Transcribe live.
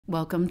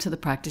Welcome to the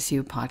Practice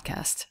You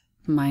podcast.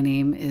 My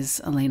name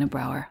is Elena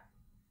Brower.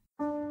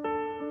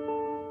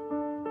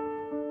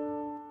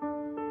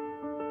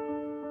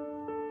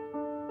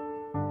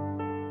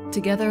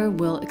 Together,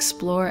 we'll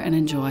explore and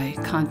enjoy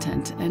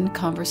content and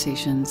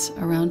conversations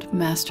around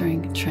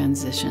mastering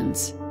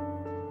transitions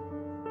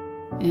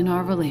in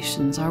our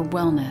relations, our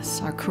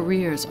wellness, our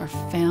careers, our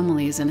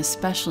families, and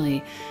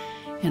especially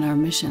in our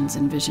missions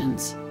and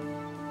visions.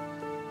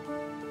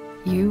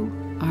 You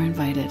are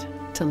invited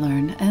to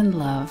learn and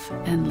love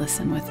and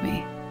listen with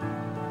me.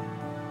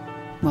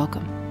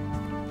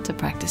 Welcome to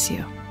Practice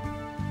You.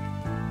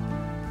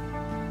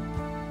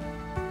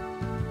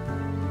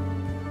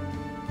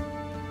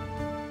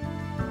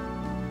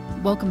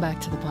 Welcome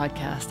back to the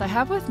podcast. I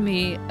have with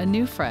me a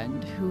new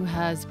friend who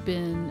has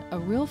been a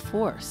real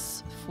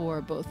force for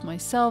both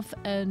myself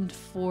and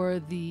for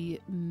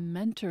the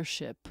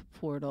mentorship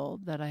portal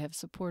that I have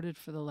supported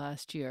for the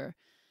last year.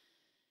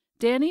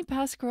 Dani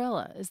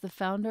Pascarella is the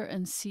founder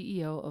and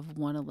CEO of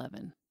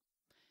 111.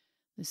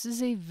 This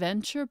is a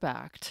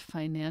venture-backed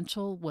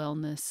financial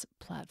wellness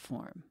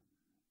platform,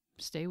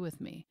 stay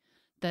with me,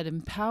 that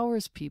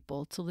empowers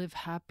people to live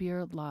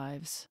happier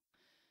lives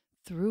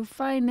through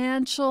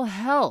financial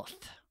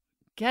health.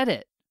 Get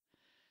it?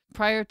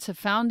 Prior to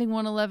founding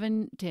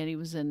 111, Dani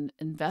was an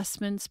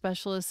investment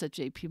specialist at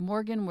JP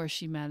Morgan, where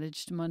she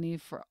managed money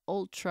for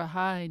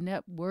ultra-high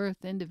net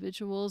worth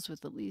individuals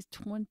with at least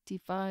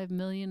 $25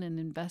 million in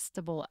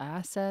investable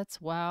assets.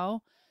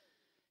 Wow.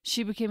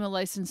 She became a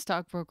licensed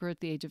stockbroker at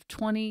the age of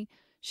 20.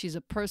 She's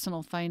a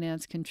personal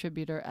finance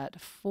contributor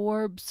at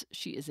Forbes.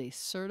 She is a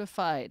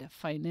certified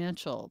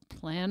financial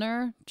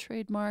planner,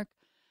 trademark,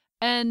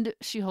 and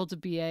she holds a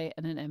BA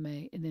and an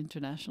MA in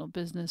international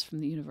business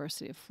from the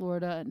University of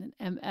Florida and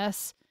an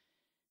MS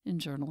in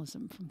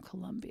journalism from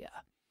Columbia.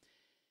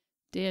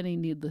 Dani,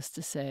 needless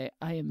to say,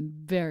 I am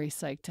very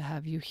psyched to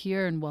have you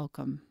here, and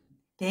welcome.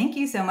 Thank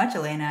you so much,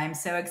 Elena. I'm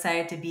so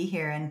excited to be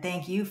here, and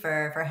thank you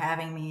for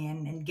having me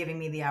and giving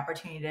me the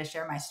opportunity to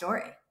share my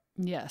story.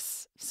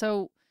 Yes.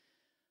 So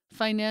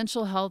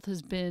financial health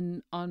has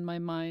been on my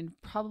mind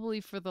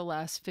probably for the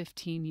last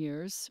 15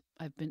 years.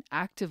 I've been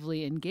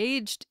actively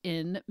engaged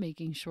in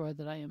making sure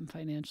that I am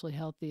financially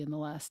healthy in the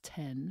last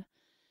 10.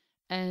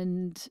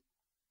 And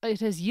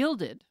it has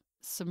yielded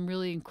some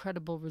really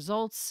incredible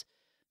results.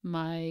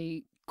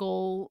 My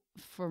goal,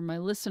 for my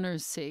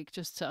listeners' sake,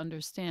 just to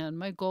understand,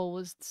 my goal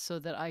was so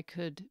that I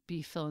could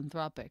be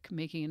philanthropic,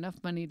 making enough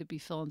money to be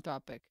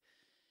philanthropic.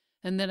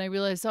 And then I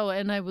realized,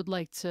 and I would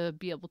like to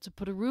be able to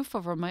put a roof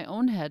over my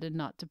own head and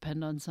not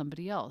depend on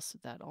somebody else.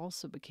 That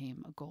also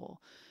became a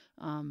goal.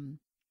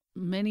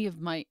 Many of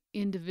my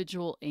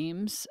individual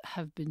aims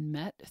have been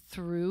met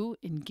through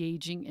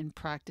engaging in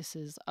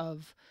practices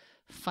of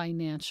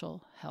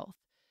financial health.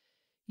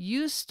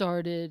 You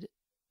started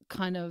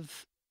kind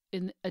of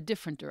in a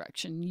different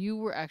direction. You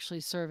were actually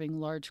serving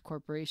large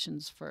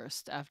corporations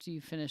first after you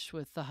finished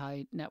with the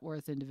high net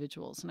worth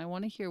individuals. And I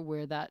want to hear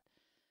where that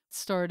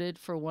started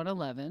for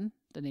 111,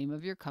 the name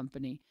of your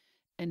company,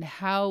 and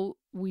how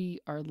we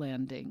are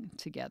landing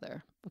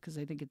together, because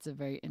I think it's a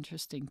very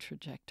interesting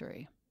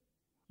trajectory.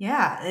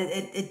 Yeah,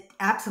 it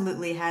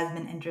absolutely has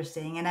been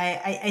interesting. And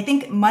I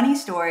think money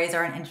stories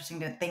are an interesting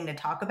thing to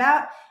talk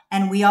about,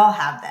 and we all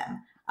have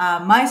them.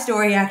 My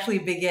story actually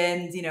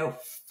begins,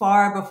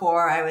 far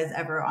before I was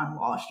ever on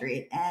Wall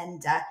Street.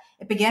 And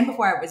it began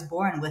before I was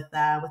born with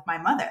my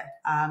mother.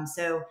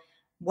 So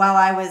while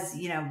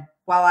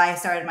I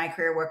started my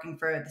career working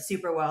for the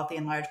super wealthy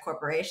and large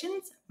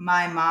corporations,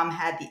 my mom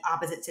had the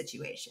opposite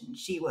situation.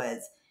 She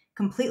was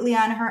completely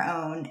on her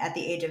own at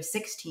the age of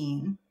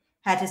 16,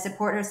 had to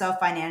support herself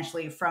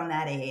financially from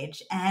that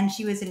age. And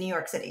she was in New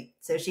York City.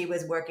 So she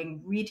was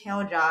working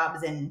retail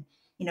jobs and,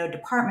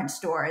 department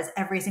stores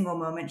every single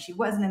moment she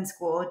wasn't in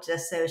school,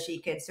 just so she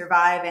could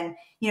survive and,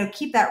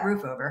 keep that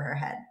roof over her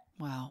head.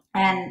 Wow.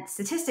 And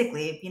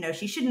statistically,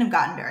 she shouldn't have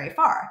gotten very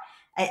far.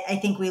 I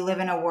think we live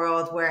in a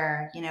world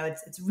where,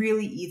 it's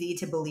really easy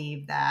to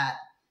believe that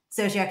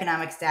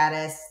socioeconomic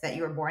status that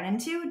you were born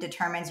into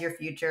determines your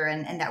future,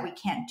 and that we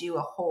can't do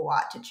a whole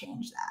lot to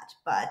change that.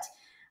 But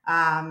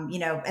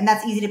and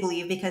that's easy to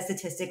believe because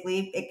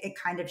statistically it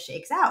kind of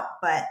shakes out.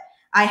 But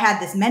I had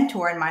this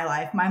mentor in my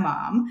life, my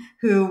mom,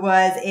 who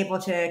was able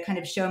to kind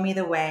of show me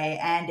the way.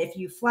 And if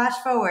you flash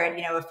forward,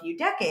 a few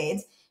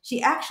decades,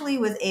 she actually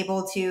was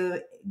able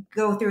to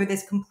go through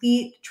this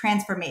complete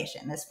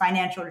transformation, this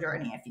financial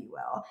journey, if you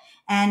will.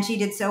 And she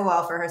did so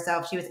well for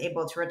herself. She was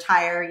able to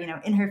retire,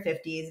 in her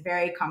 50s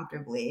very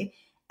comfortably.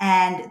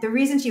 And the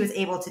reason she was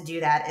able to do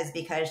that is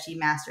because she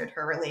mastered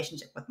her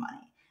relationship with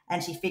money.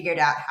 And she figured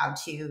out how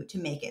to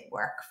make it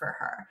work for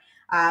her.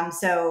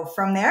 So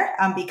from there,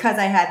 because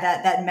I had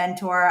that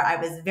mentor, I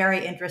was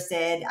very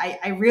interested.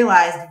 I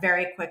realized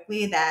very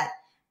quickly that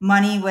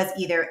money was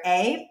either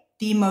A,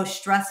 the most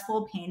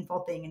stressful, painful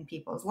thing in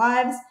people's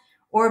lives,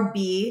 or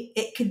B,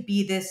 it could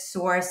be this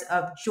source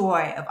of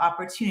joy, of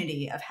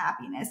opportunity, of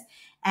happiness.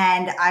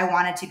 And I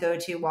wanted to go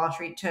to Wall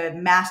Street to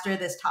master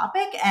this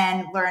topic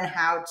and learn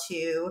how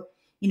to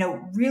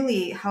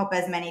really help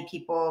as many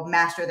people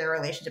master their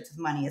relationships with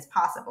money as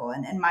possible.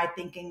 And my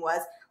thinking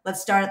was,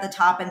 let's start at the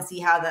top and see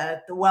how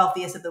the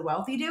wealthiest of the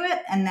wealthy do it.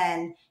 And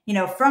then,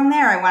 from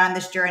there, I went on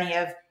this journey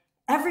of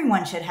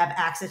everyone should have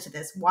access to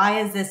this. Why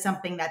is this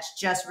something that's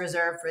just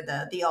reserved for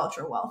the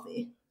ultra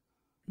wealthy?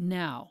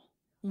 Now,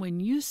 when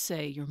you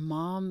say your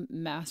mom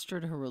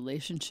mastered her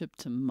relationship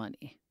to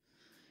money,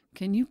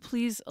 can you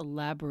please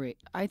elaborate?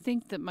 I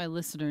think that my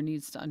listener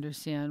needs to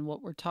understand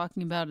what we're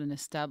talking about and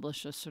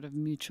establish a sort of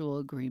mutual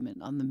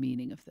agreement on the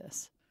meaning of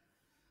this.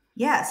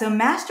 Yeah. So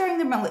mastering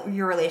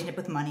your relationship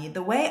with money,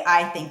 the way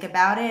I think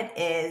about it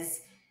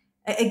is,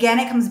 again,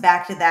 it comes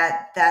back to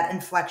that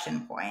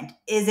inflection point.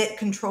 Is it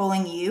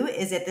controlling you?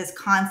 Is it this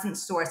constant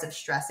source of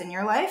stress in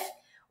your life?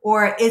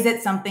 Or is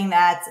it something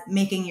that's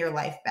making your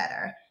life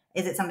better?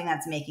 Is it something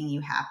that's making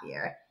you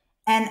happier?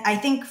 And I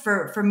think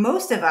for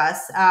most of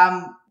us,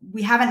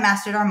 we haven't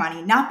mastered our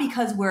money, not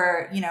because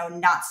we're,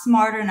 not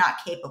smart or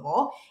not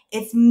capable.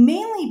 It's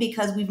mainly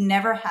because we've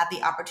never had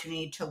the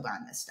opportunity to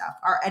learn this stuff.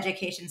 Our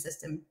education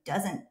system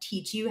doesn't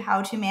teach you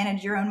how to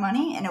manage your own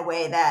money in a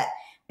way that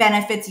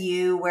benefits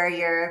you, where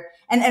you're,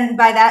 and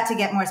by that, to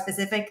get more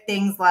specific,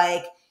 things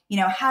like,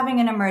 having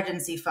an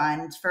emergency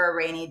fund for a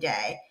rainy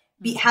day,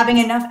 having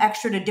enough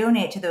extra to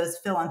donate to those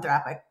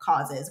philanthropic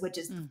causes, which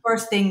is the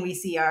first thing we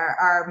see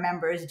our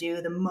members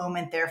do the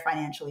moment they're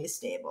financially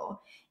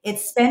stable.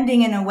 It's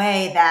spending in a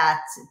way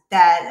that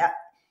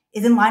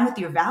is in line with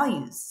your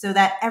values, so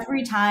that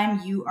every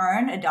time you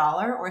earn a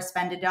dollar or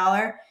spend a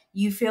dollar,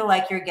 you feel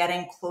like you're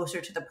getting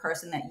closer to the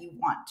person that you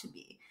want to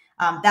be.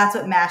 That's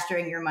what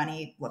mastering your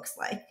money looks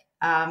like,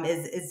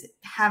 is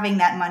having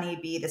that money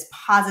be this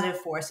positive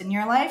force in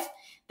your life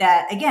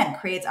that, again,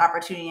 creates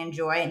opportunity and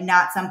joy,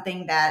 not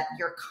something that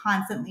you're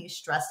constantly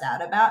stressed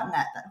out about and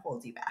that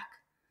holds you back.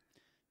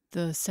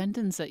 The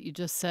sentence that you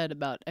just said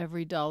about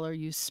every dollar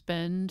you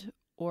spend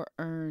or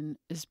earn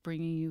is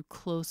bringing you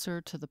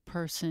closer to the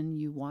person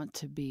you want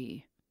to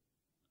be.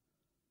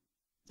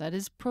 That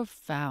is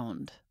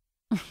profound.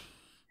 Oh,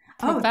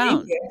 thank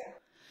Profound. you.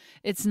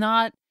 It's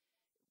not,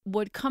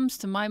 what comes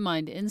to my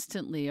mind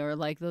instantly are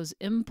like those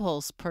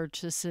impulse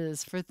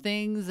purchases for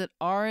things that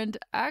aren't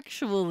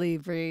actually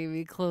bringing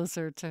me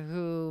closer to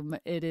whom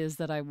it is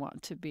that I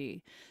want to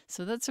be.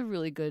 So that's a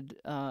really good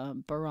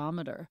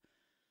barometer.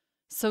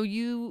 So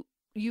you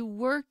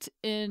worked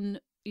in,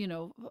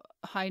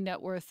 high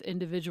net worth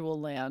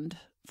individual land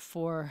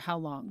for how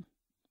long?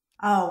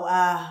 Oh,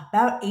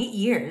 about 8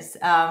 years,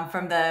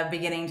 from the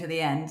beginning to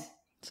the end.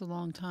 It's a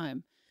long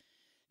time.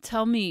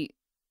 Tell me,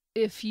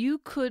 if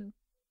you could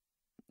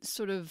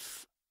sort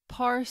of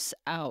parse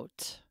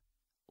out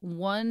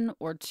one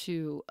or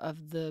two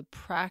of the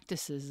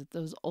practices that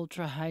those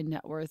ultra high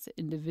net worth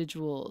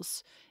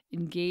individuals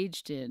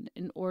engaged in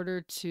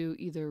order to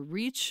either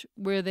reach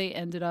where they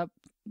ended up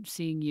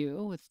seeing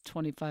you with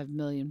 25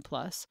 million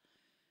plus,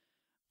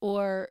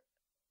 or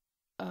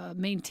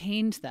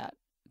maintained that.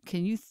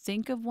 Can you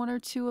think of one or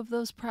two of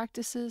those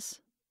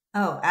practices?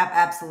 Oh,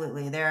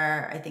 absolutely. There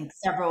are, I think,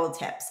 several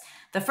tips.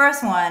 The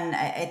first one,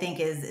 I think,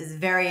 is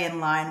very in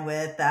line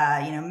with,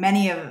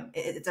 many of.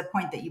 It's a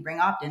point that you bring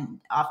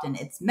often. Often,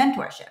 it's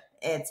mentorship.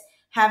 It's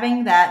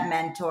having that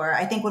mentor.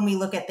 I think when we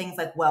look at things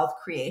like wealth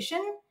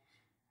creation,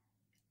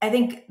 I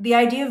think the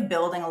idea of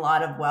building a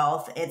lot of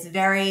wealth, it's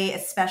very,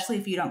 especially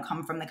if you don't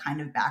come from the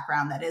kind of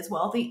background that is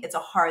wealthy, it's a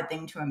hard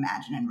thing to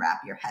imagine and wrap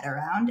your head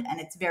around. And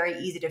it's very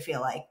easy to feel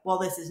like, well,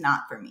 this is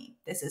not for me.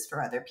 This is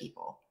for other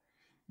people.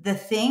 The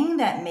thing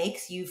that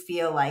makes you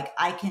feel like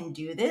I can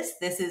do this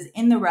is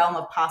in the realm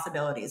of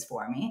possibilities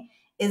for me,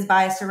 is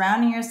by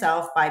surrounding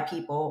yourself by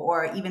people,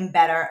 or even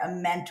better, a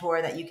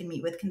mentor that you can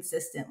meet with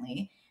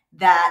consistently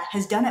that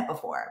has done it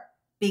before.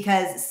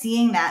 Because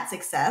seeing that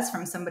success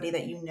from somebody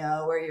that you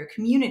know or your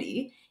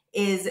community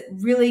is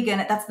really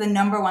that's the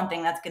number one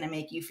thing that's gonna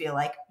make you feel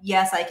like,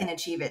 yes, I can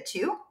achieve it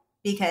too,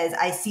 because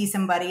I see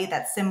somebody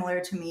that's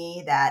similar to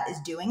me that is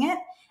doing it.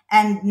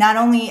 And not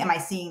only am I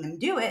seeing them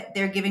do it,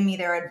 they're giving me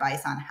their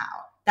advice on how.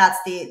 That's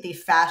the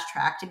fast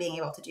track to being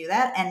able to do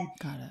that. And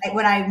Got it.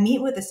 when I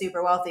meet with the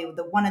super wealthy,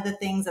 one of the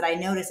things that I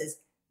notice is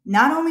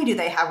not only do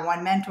they have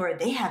one mentor,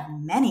 they have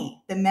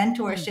many. The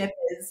mentorship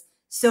is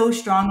so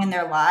strong in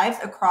their lives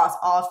across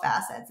all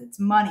facets. It's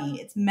money,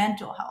 it's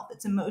mental health,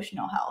 it's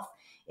emotional health,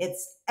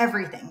 it's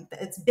everything.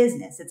 It's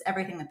business, it's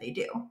everything that they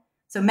do.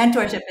 So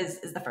mentorship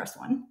is the first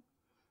one.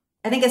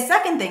 I think a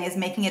second thing is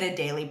making it a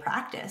daily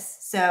practice.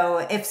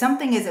 So if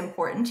something is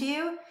important to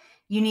you,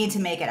 you need to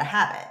make it a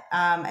habit.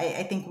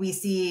 I think we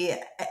see,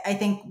 I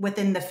think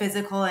within the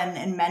physical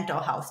and mental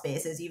health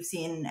spaces, you've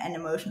seen, and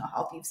emotional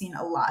health, you've seen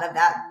a lot of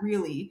that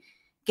really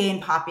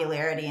gain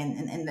popularity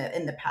in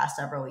the past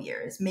several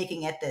years,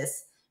 making it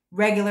this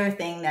regular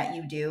thing that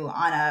you do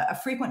on a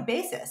frequent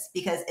basis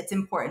because it's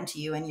important to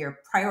you and you're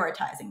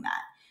prioritizing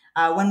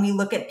that. When we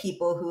look at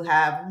people who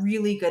have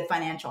really good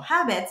financial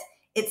habits,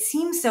 it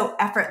seems so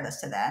effortless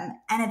to them.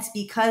 And it's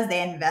because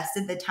they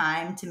invested the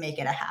time to make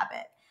it a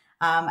habit.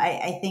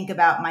 I think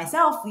about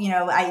myself,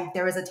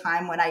 there was a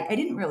time when I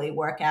didn't really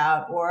work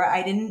out, or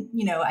I didn't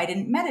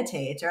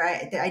meditate, or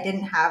I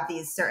didn't have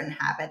these certain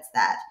habits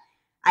that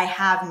I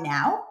have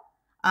now.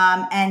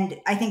 And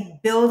I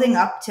think building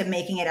up to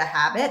making it a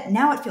habit,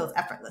 now it feels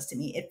effortless to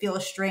me. It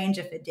feels strange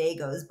if a day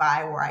goes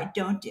by where I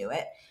don't do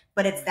it,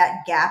 but it's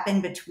that gap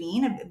in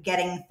between of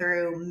getting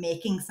through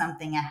making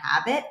something a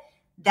habit.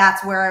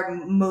 That's where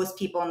most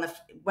people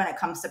when it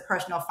comes to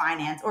personal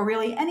finance or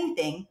really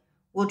anything,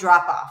 will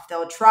drop off.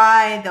 They'll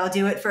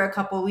do it for a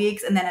couple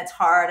weeks, and then it's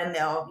hard, and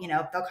they'll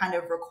kind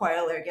of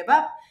recoil or give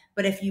up.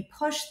 But if you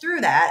push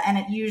through that, and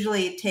it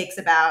usually takes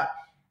about,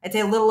 I'd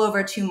say, a little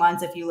over 2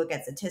 months if you look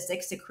at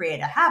statistics to create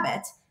a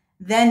habit,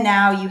 then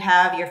now you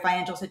have your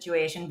financial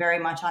situation very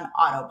much on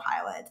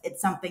autopilot. It's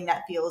something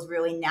that feels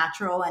really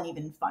natural and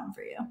even fun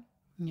for you.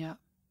 Yeah.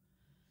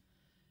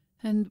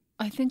 And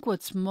I think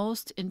what's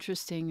most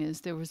interesting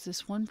is there was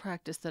this one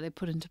practice that I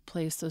put into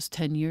place those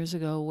 10 years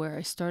ago where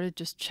I started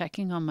just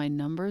checking on my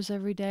numbers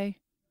every day.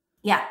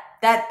 Yeah,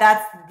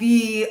 that's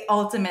the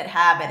ultimate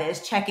habit,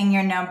 is checking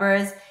your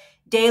numbers.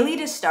 Daily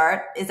to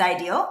start is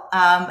ideal.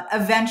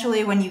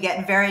 Eventually, when you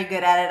get very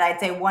good at it, I'd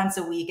say once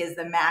a week is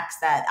the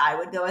max that I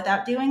would go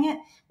without doing it.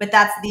 But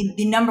that's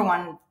the number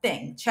one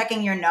thing.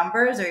 Checking your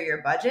numbers or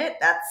your budget,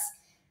 that's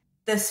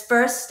this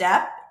first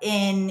step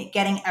in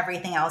getting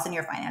everything else in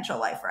your financial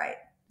life right.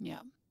 Yeah.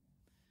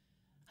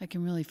 I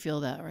can really feel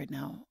that right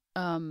now.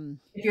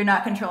 If you're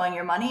not controlling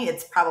your money,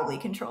 it's probably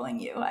controlling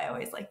you, I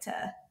always like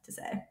to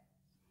say.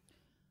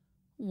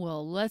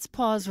 Well, let's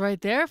pause right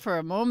there for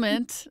a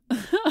moment.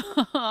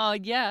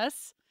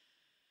 Yes.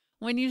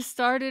 When you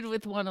started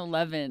with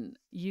 111,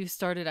 you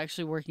started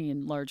actually working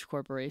in large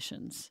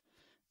corporations,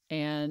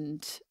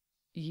 and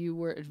you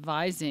were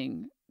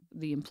advising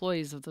the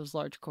employees of those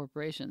large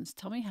corporations.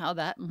 Tell me how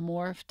that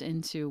morphed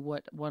into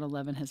what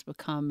 111 has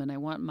become. And I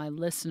want my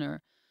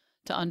listener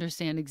to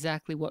understand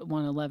exactly what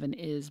 111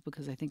 is,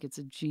 because I think it's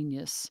a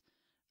genius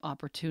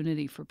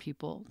opportunity for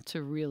people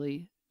to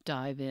really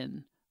dive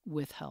in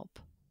with help.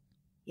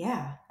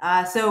 Yeah.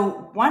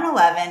 So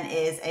 111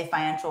 is a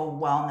financial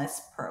wellness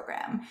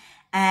program.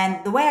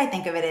 And the way I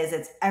think of it is,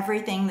 it's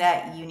everything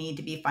that you need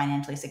to be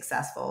financially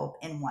successful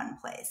in one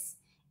place.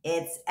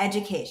 It's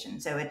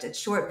education. So it's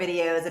short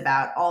videos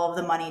about all of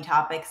the money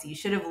topics you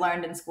should have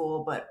learned in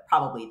school, but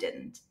probably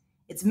didn't.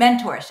 It's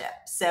mentorship.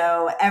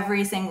 So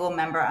every single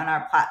member on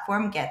our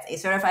platform gets a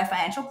certified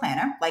financial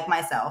planner like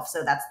myself.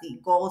 So that's the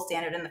gold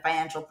standard in the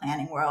financial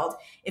planning world.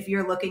 If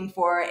you're looking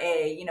for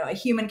a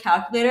human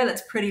calculator,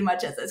 that's pretty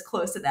much as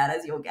close to that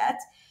as you'll get.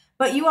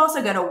 But you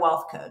also get a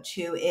wealth coach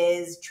who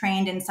is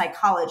trained in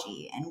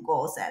psychology and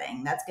goal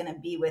setting. That's going to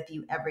be with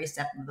you every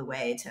step of the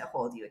way to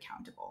hold you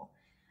accountable.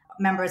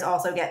 Members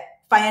also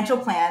get financial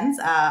plans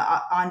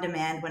on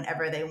demand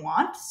whenever they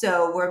want.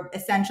 So we're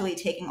essentially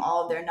taking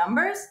all of their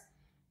numbers,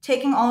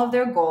 taking all of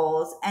their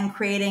goals, and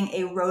creating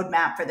a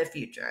roadmap for the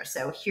future.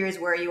 So here's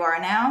where you are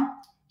now.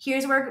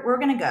 Here's where we're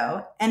going to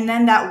go. And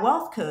then that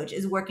wealth coach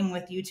is working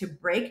with you to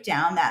break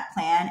down that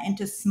plan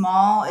into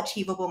small,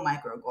 achievable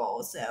micro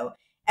goals. So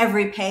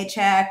every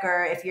paycheck,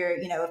 or if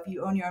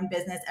you own your own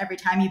business, every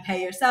time you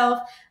pay yourself,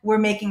 we're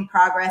making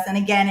progress. And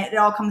again, it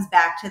all comes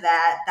back to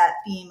that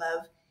theme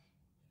of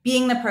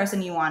being the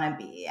person you want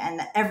to be. And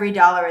every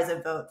dollar is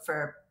a vote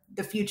for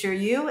the future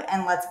you,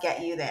 and let's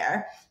get you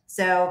there.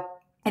 So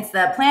it's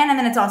the plan, and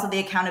then it's also the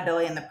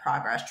accountability and the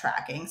progress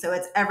tracking. So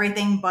it's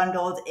everything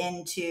bundled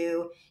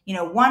into,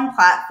 one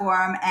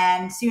platform,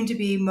 and soon to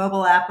be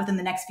mobile app within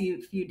the next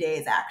few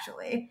days,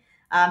 actually.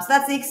 So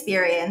that's the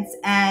experience.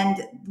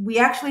 And we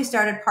actually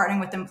started partnering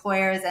with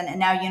employers and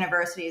now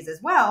universities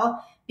as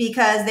well,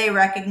 because they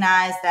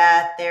recognize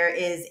that there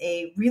is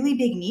a really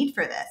big need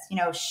for this.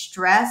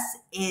 Stress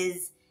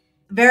is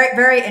very,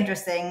 very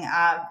interesting.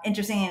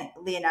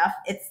 Interestingly enough,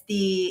 it's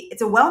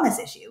a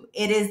wellness issue.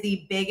 It is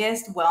the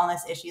biggest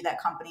wellness issue that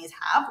companies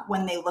have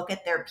when they look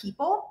at their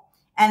people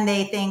and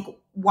they think,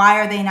 why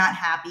are they not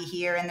happy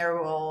here in their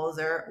roles,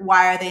 or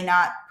why are they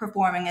not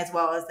performing as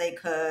well as they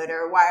could,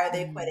 or why are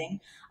they quitting?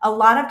 A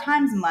lot of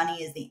times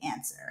money is the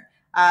answer.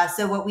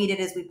 So what we did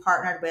is we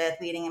partnered with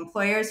leading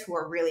employers who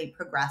are really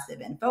progressive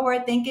and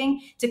forward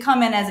thinking to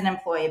come in as an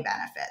employee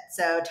benefit.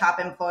 So top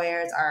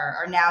employers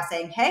are now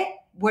saying, hey,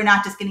 we're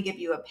not just going to give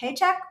you a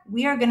paycheck.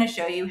 We are going to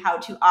show you how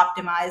to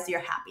optimize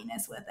your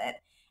happiness with it.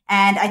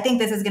 And I think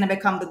this is going to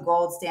become the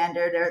gold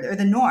standard, or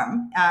the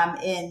norm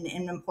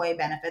in employee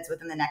benefits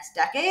within the next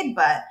decade.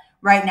 But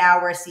right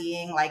now we're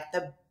seeing like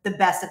the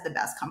best of the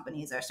best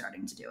companies are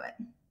starting to do it.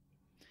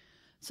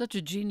 Such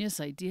a genius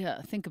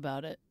idea. Think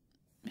about it.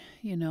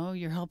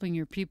 You're helping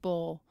your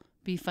people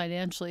be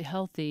financially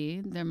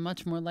healthy. They're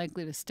much more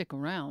likely to stick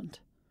around.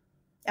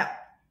 Yeah.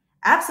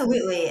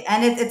 Absolutely.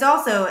 And it's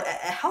also a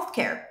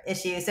healthcare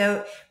issue.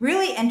 So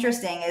really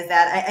interesting is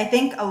that I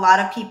think a lot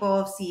of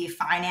people see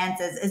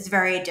finance as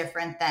very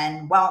different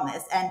than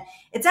wellness. And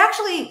it's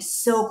actually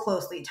so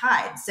closely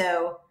tied.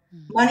 So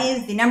money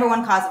is the number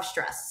one cause of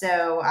stress.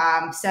 So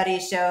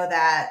studies show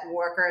that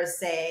workers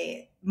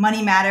say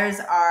money matters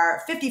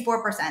are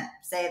 54%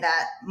 say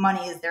that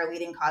money is their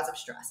leading cause of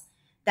stress.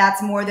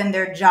 That's more than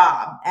their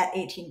job at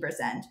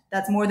 18%.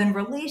 That's more than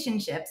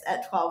relationships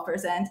at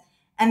 12%.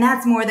 And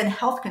that's more than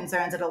health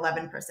concerns at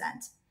 11%.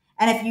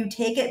 And if you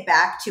take it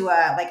back to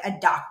a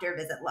doctor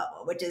visit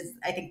level, which is,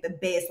 I think, the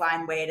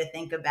baseline way to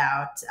think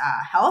about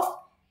health,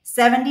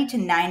 70 to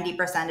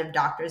 90% of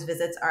doctors'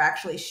 visits are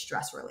actually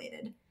stress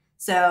related.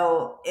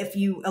 So if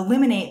you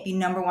eliminate the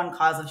number one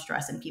cause of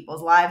stress in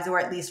people's lives, or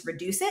at least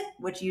reduce it,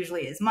 which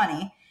usually is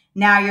money,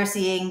 now you're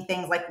seeing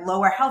things like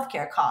lower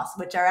healthcare costs,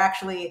 which are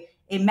actually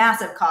a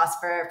massive cost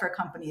for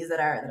companies that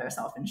are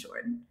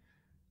self-insured.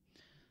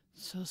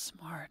 So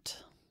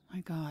smart.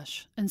 My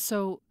gosh. And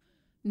so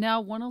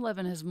now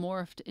 111 has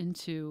morphed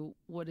into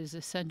what is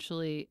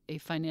essentially a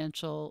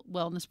financial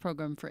wellness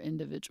program for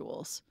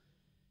individuals.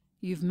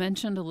 You've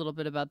mentioned a little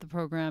bit about the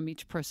program.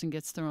 Each person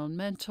gets their own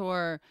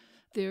mentor.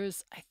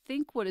 There's, I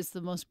think, what is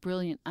the most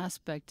brilliant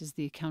aspect is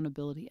the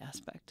accountability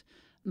aspect.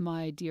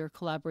 My dear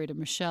collaborator,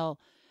 Michelle,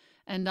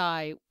 and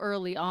I,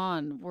 early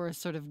on, were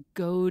sort of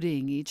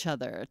goading each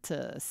other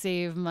to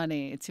save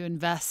money, to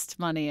invest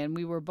money. And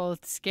we were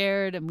both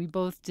scared and we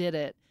both did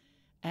it.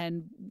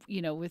 And,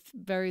 with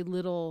very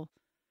little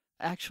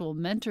actual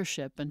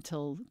mentorship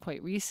until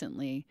quite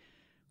recently,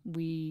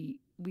 we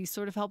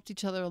sort of helped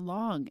each other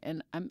along.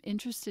 And I'm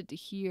interested to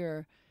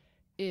hear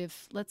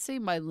if, let's say,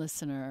 my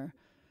listener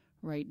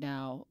right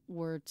now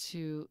were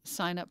to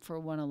sign up for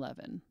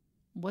 111,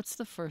 what's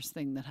the first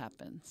thing that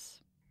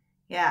happens?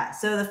 Yeah.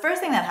 So the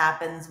first thing that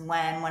happens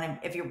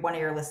if you're one of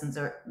your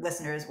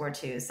listeners were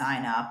to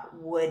sign up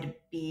would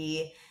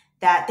be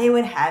that they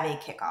would have a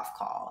kickoff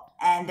call,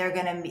 and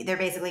they're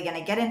basically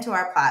gonna get into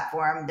our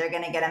platform. They're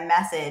gonna get a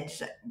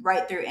message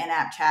right through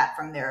in-app chat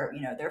from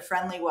their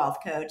friendly wealth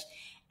coach,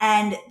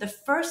 and the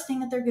first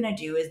thing that they're gonna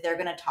do is they're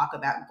gonna talk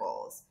about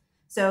goals.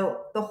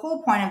 So the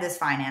whole point of this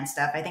finance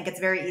stuff, I think it's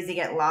very easy to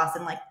get lost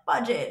in like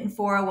budget and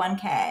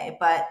 401k,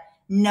 but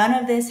none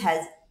of this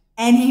has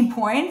any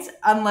points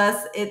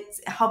unless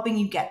it's helping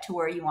you get to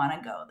where you want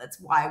to go. That's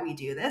why we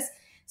do this.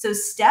 So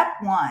step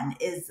one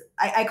is,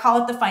 I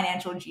call it the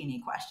financial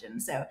genie question.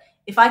 So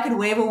if I could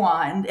wave a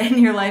wand and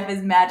your life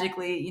is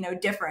magically,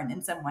 different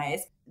in some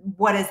ways,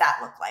 what does that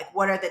look like?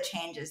 What are the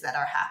changes that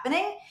are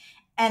happening?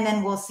 And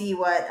then we'll see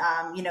what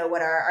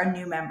our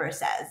new member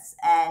says.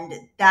 And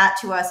that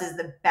to us is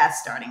the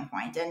best starting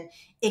point. And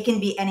it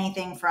can be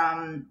anything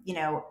from,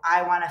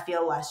 I want to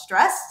feel less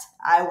stressed.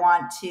 I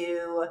want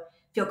to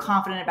feel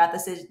confident about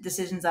the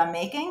decisions I'm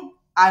making.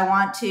 I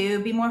want to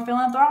be more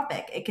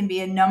philanthropic. It can be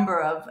a number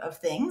of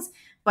things.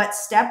 But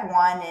step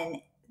one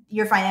in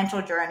your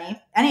financial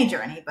journey, any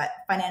journey, but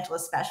financial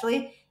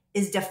especially,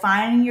 is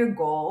defining your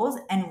goals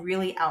and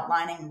really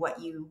outlining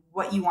what you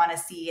want to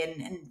see,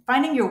 and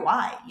finding your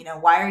why.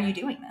 Why are you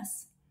doing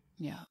this?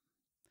 Yeah,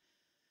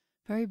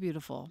 very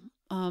beautiful.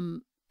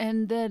 And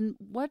then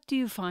what do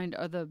you find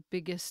are the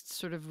biggest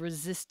sort of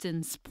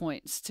resistance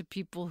points to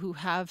people who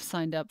have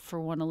signed up for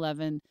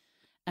 111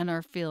 and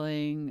are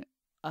feeling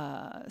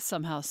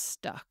somehow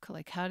stuck?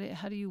 Like, how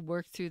do you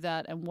work through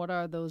that? And what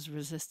are those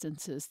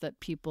resistances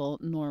that people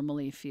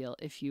normally feel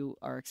if you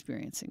are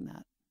experiencing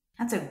that?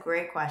 That's a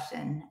great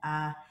question.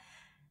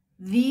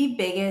 The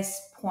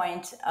biggest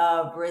point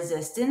of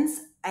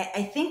resistance,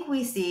 I think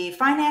we see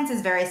finance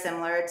is very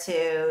similar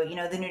to,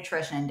 the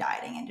nutrition and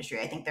dieting industry.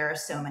 I think there are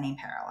so many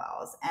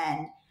parallels.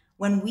 And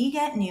when we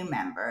get new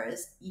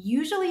members,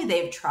 usually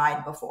they've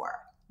tried before.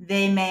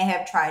 They may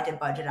have tried to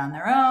budget on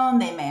their own.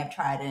 They may have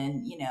tried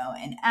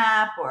an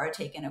app or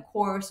taken a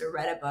course or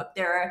read a book.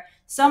 There are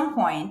some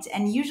points,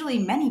 and usually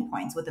many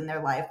points within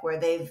their life, where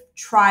they've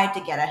tried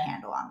to get a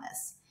handle on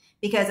this.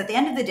 Because at the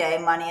end of the day,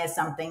 money is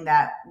something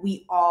that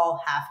we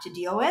all have to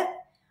deal with,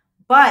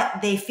 but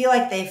they feel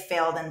like they've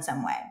failed in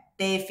some way.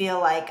 They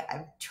feel like,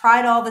 I've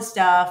tried all the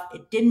stuff,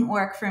 it didn't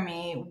work for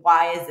me.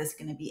 Why is this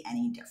going to be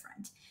any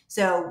different?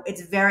 So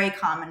it's very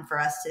common for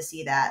us to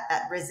see that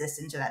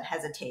resistance or that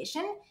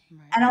hesitation.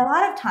 Right. And a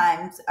lot of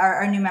times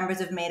our new members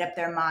have made up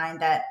their mind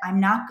that I'm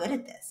not good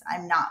at this.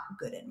 I'm not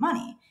good at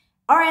money.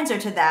 Our answer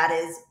to that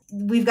is,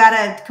 we've got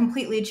to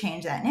completely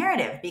change that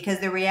narrative, because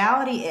the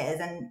reality is,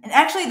 and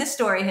actually this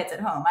story hits at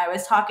home. I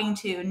was talking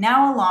to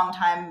now a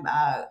longtime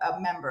a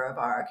member of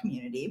our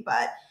community,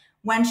 but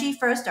when she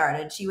first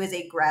started, she was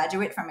a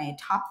graduate from a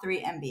top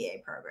 3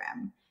 MBA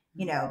program.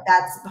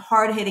 That's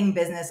hard hitting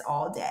business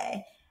all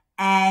day.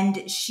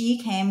 And she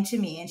came to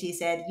me and she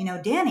said,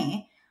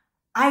 Dani,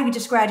 I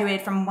just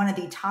graduated from one of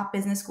the top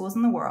business schools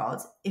in the world.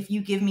 If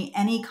you give me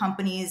any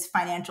company's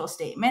financial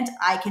statement,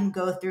 I can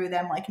go through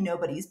them like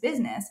nobody's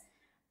business.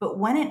 But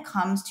when it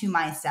comes to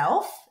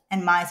myself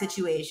and my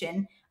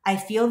situation, I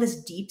feel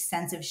this deep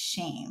sense of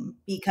shame,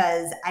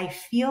 because I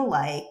feel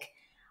like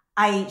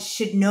I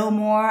should know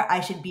more. I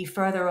should be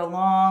further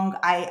along.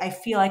 I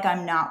feel like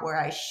I'm not where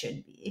I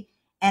should be.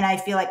 And I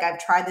feel like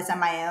I've tried this on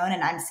my own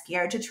and I'm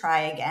scared to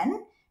try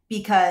again,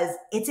 because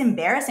it's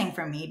embarrassing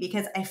for me,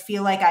 because I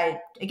feel like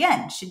I,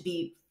 again, should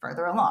be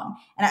further along.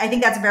 And I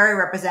think that's very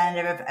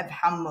representative of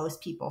how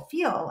most people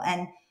feel.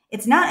 And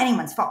it's not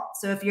anyone's fault.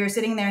 So if you're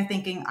sitting there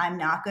thinking, I'm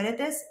not good at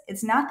this,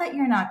 it's not that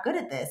you're not good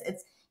at this.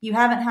 It's you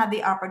haven't had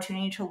the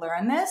opportunity to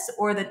learn this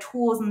or the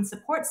tools and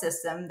support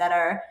system that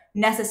are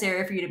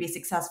necessary for you to be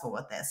successful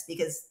with this.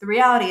 Because the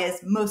reality is,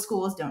 most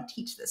schools don't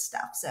teach this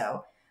stuff.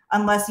 So,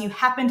 unless you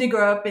happen to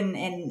grow up in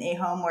a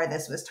home where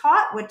this was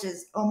taught, which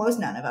is almost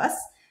none of us,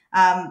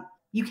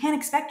 you can't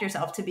expect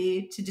yourself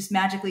to just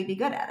magically be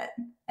good at it.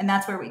 And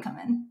that's where we come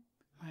in.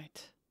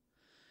 Right.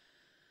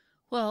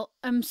 Well,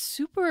 I'm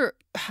super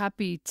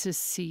happy to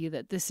see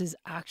that this is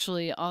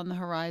actually on the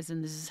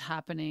horizon. This is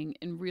happening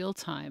in real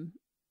time.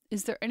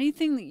 Is there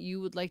anything that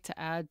you would like to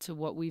add to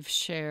what we've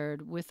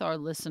shared with our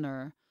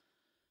listener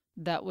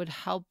that would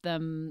help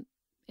them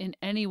in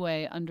any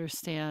way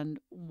understand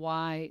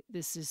why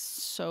this is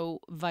so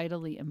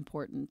vitally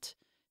important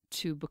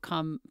to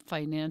become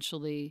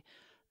financially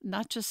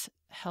not just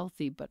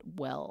healthy, but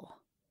well?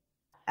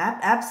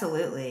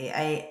 Absolutely.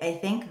 I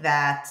think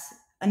that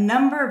a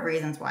number of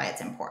reasons why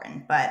it's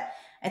important, but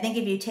I think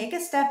if you take a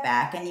step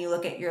back and you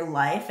look at your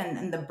life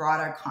and the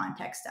broader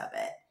context of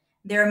it,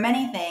 there are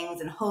many things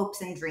and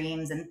hopes and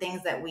dreams and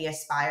things that we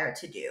aspire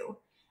to do.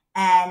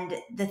 And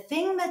the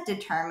thing that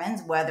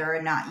determines whether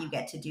or not you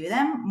get to do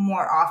them,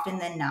 more often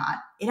than not,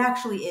 it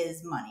actually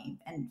is money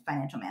and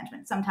financial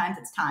management. Sometimes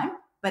it's time,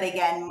 but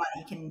again,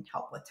 money can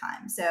help with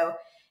time. So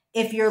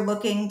if you're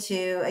looking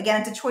to,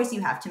 again, it's a choice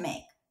you have to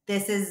make.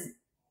 This is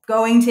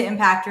going to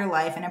impact your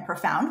life in a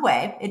profound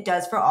way. It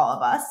does for all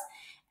of us.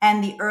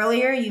 And the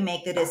earlier you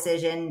make the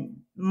decision,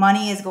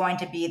 money is going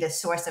to be the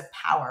source of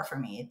power for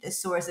me, the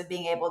source of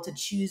being able to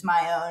choose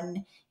my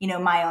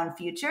own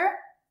future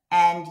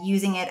and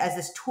using it as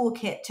this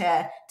toolkit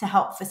to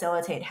help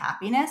facilitate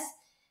happiness.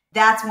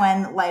 That's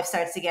when life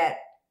starts to get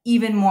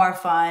even more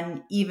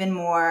fun, even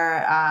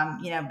more,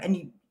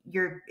 and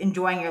you're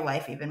enjoying your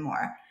life even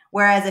more.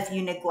 Whereas if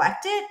you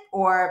neglect it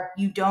or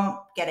you don't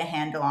get a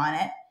handle on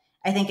it,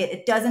 I think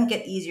it doesn't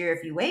get easier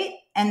if you wait,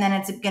 and then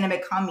it's going to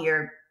become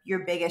your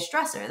biggest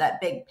stressor,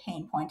 that big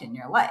pain point in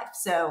your life.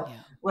 So Yeah.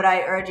 what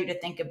I urge you to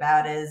think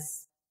about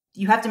is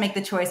you have to make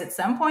the choice at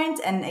some point,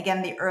 and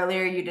again, the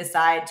earlier you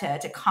decide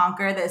to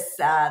conquer this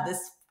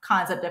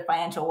concept of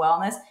financial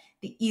wellness,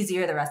 the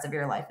easier the rest of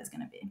your life is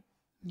going to be.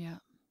 Yeah.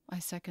 I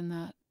second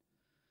that.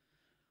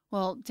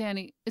 Well,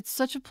 Dani, it's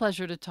such a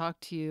pleasure to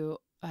talk to you.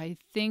 I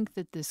think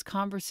that this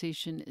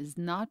conversation is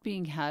not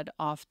being had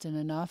often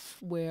enough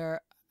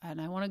where, and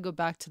I want to go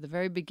back to the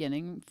very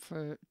beginning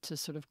for to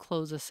sort of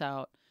close us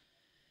out,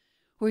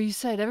 where you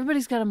said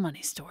everybody's got a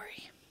money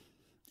story.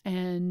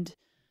 And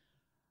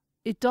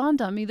it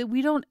dawned on me that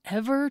we don't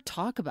ever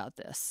talk about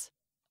this.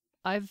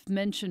 I've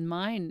mentioned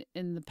mine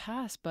in the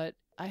past, but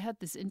I had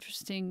this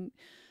interesting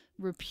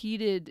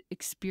repeated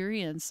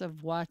experience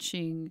of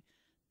watching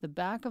the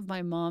back of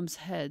my mom's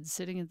head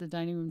sitting at the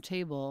dining room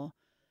table,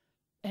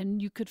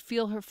 and you could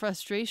feel her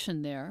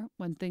frustration there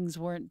when things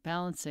weren't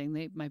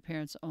balancing. My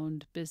parents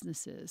owned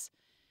businesses,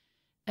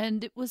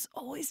 and it was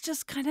always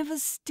just kind of a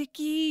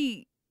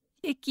sticky,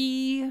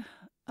 icky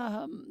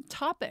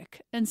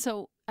topic. And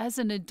so as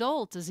an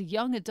adult, as a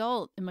young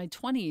adult in my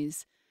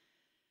 20s,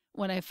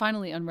 when I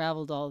finally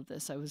unraveled all of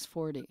this, I was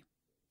 40.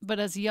 But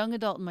as a young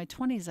adult in my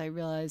 20s, I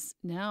realized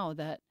now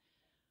that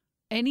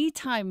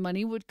anytime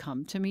money would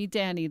come to me,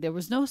 Dani, there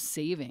was no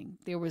saving,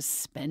 there was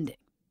spending,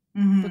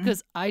 Mm-hmm.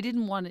 because I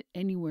didn't want it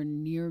anywhere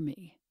near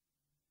me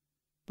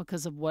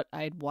because of what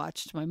I'd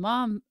watched my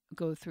mom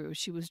go through.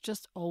 She was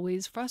just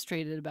always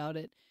frustrated about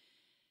it.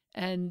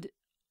 And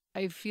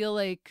I feel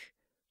like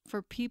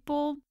for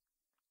people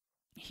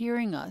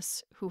hearing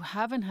us who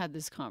haven't had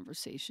this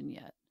conversation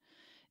yet,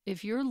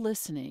 if you're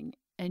listening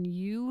and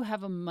you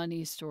have a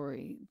money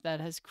story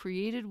that has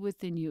created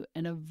within you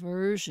an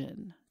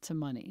aversion to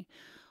money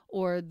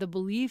or the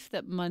belief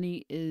that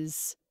money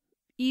is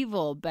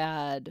evil,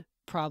 bad,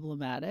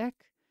 problematic,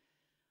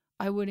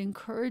 I would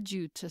encourage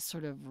you to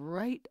sort of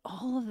write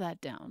all of that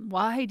down.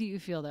 Why do you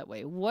feel that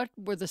way? What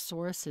were the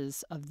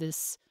sources of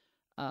this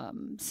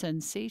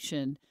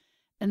sensation?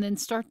 And then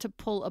start to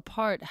pull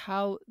apart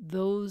how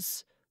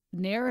those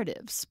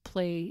narratives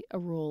play a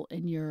role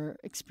in your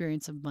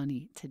experience of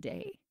money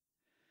today.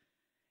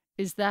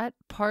 Is that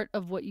part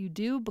of what you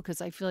do?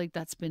 Because I feel like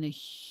that's been a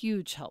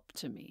huge help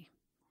to me.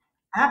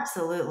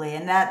 Absolutely.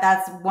 And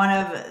that's one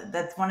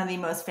of the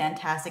most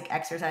fantastic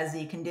exercises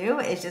you can do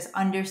is just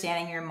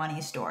understanding your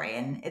money story.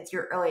 And it's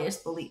your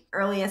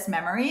earliest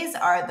memories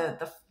are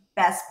the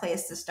best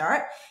place to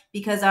start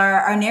because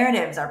our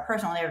narratives, our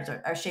personal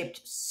narratives are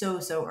shaped so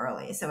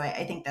early. So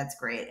I think that's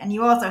great. And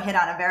you also hit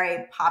on a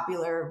very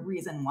popular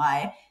reason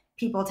why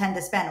people tend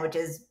to spend, which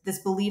is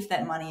this belief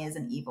that money is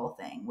an evil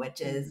thing, which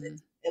is Mm-hmm.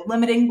 it's a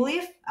limiting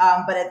belief,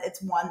 but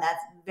it's one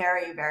that's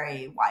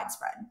very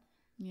widespread.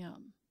 Yeah.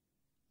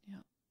 Yeah.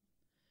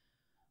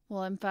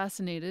 Well, I'm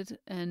fascinated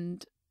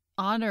and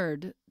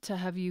honored to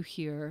have you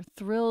here,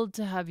 thrilled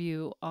to have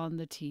you on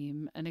the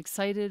team, and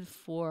excited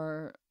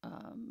for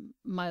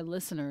my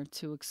listener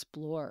to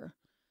explore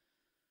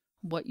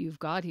what you've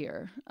got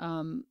here.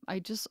 I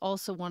just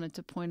also wanted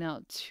to point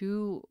out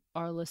to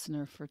our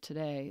listener for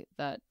today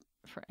that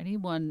for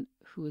anyone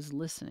who is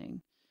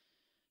listening,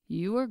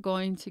 you are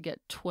going to get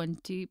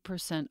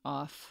 20%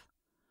 off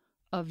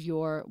of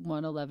your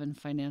 111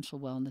 Financial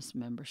Wellness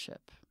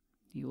membership,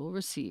 you will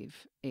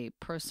receive a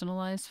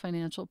personalized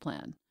financial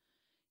plan.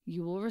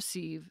 You will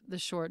receive the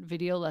short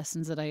video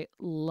lessons that I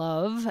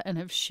love and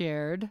have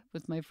shared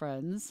with my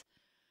friends,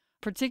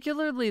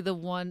 particularly the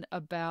one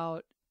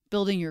about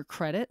building your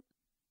credit.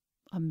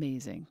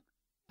 Amazing.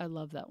 I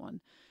love that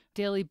one.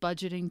 Daily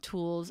budgeting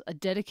tools, a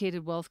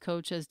dedicated wealth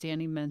coach, as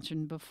Dani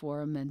mentioned before,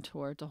 a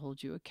mentor to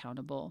hold you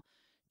accountable.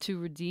 To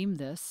redeem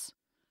this,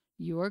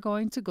 you are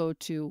going to go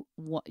to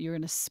what you're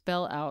going to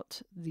spell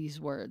out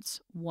these words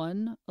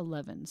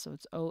 111. So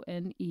it's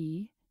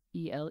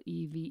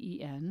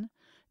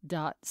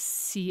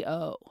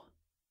ONEELEVEN.co.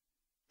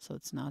 So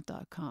it's not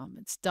 .com,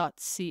 it's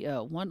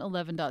 .co,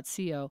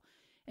 111.co,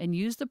 and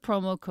use the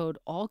promo code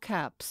all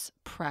caps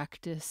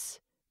practice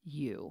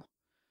you.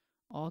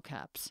 All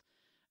caps.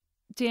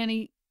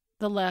 Dani,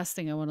 the last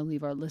thing I want to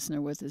leave our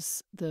listener with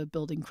is the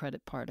building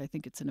credit part. I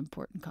think it's an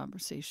important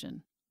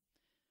conversation.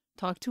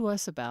 Talk to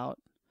us about,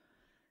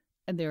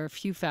 and there are a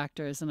few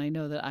factors, and I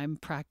know that I'm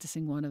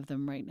practicing one of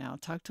them right now.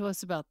 Talk to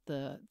us about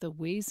the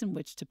ways in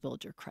which to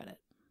build your credit.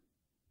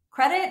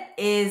 Credit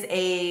is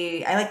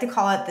I like to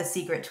call it the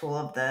secret tool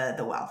of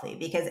the wealthy,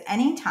 because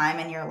any time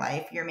in your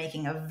life you're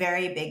making a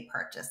very big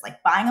purchase,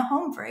 like buying a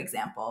home, for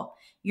example,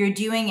 you're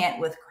doing it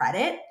with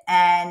credit.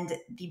 And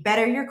the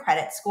better your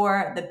credit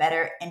score, the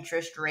better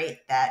interest rate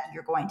that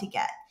you're going to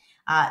get.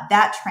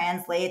 That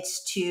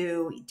translates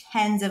to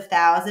tens of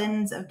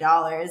thousands of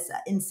dollars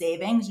in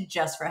savings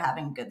just for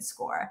having a good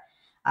score.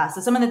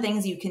 So some of the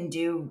things you can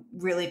do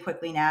really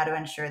quickly now to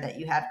ensure that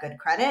you have good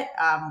credit.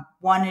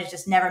 One is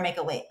just never make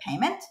a late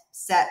payment.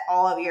 Set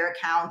all of your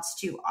accounts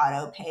to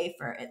auto pay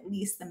for at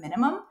least the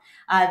minimum.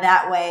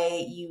 That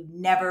way you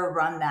never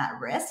run that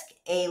risk.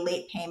 A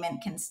late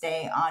payment can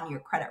stay on your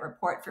credit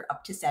report for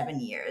up to 7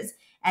 years,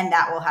 and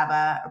that will have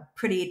a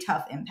pretty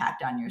tough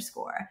impact on your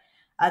score.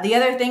 The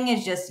other thing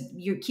is just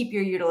you keep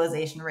your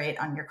utilization rate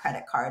on your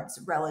credit cards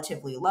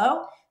relatively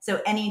low.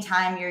 So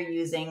anytime you're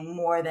using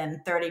more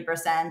than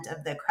 30%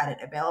 of the credit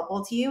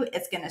available to you,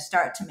 it's going to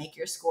start to make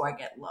your score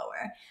get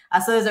lower.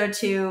 So those are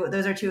two of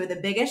the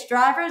biggest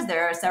drivers.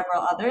 There are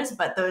several others,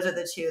 but those are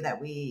the two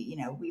that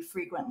we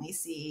frequently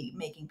see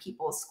making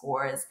people's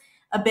scores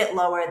a bit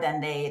lower than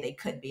they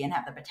could be and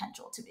have the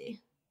potential to be.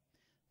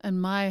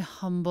 And my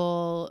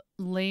humble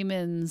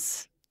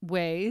layman's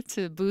way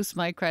to boost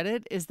my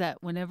credit is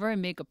that whenever I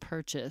make a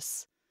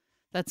purchase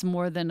that's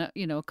more than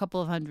a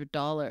couple of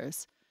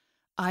 $100s,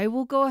 I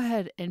will go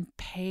ahead and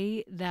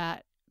pay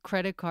that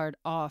credit card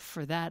off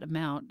for that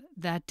amount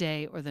that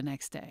day or the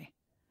next day.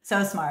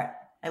 So smart.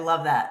 I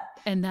love that.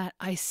 And that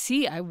I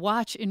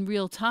watch in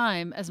real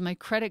time as my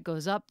credit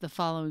goes up the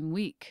following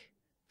week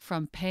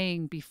from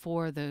paying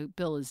before the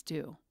bill is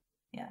due.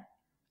 Yeah.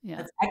 Yeah.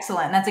 That's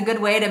excellent. That's a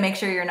good way to make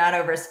sure you're not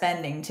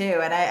overspending too.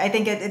 And I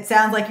think it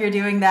sounds like you're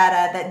doing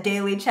that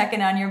daily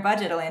check-in on your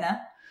budget,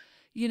 Elena.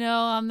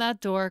 I'm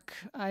that dork.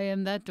 I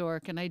am that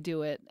dork, and I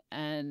do it.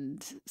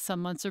 And some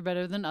months are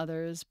better than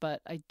others, but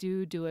I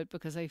do it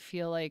because I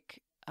feel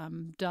like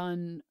I'm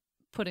done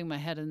putting my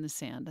head in the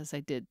sand as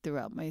I did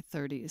throughout my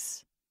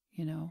 30s.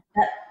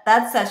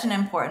 That's such an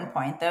important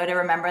point, though, to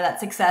remember that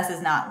success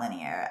is not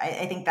linear.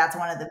 I think that's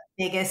one of the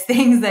biggest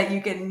things that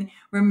you can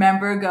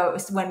remember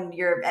when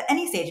you're at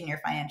any stage in your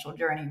financial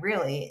journey,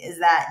 really, is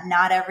that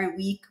not every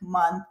week,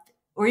 month,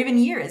 or even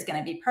year is going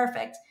to be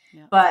perfect.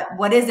 Yeah. But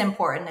what is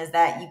important is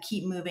that you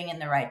keep moving in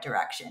the right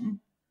direction.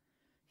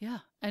 Yeah.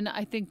 And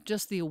I think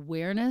just the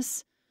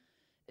awareness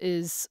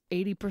is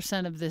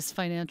 80% of this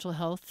financial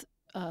health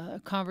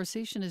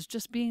conversation, is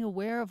just being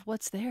aware of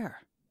what's there.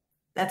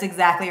 That's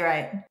exactly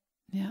right.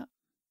 Yeah.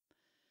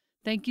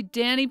 Thank you,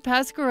 Dani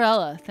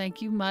Pascarella.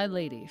 Thank you, my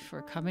lady,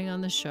 for coming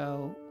on the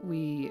show.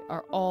 We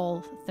are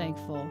all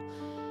thankful,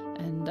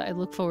 and I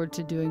look forward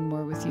to doing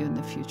more with you in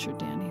the future,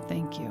 Dani.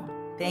 Thank you.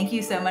 Thank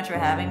you so much for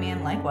having me,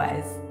 and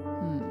likewise.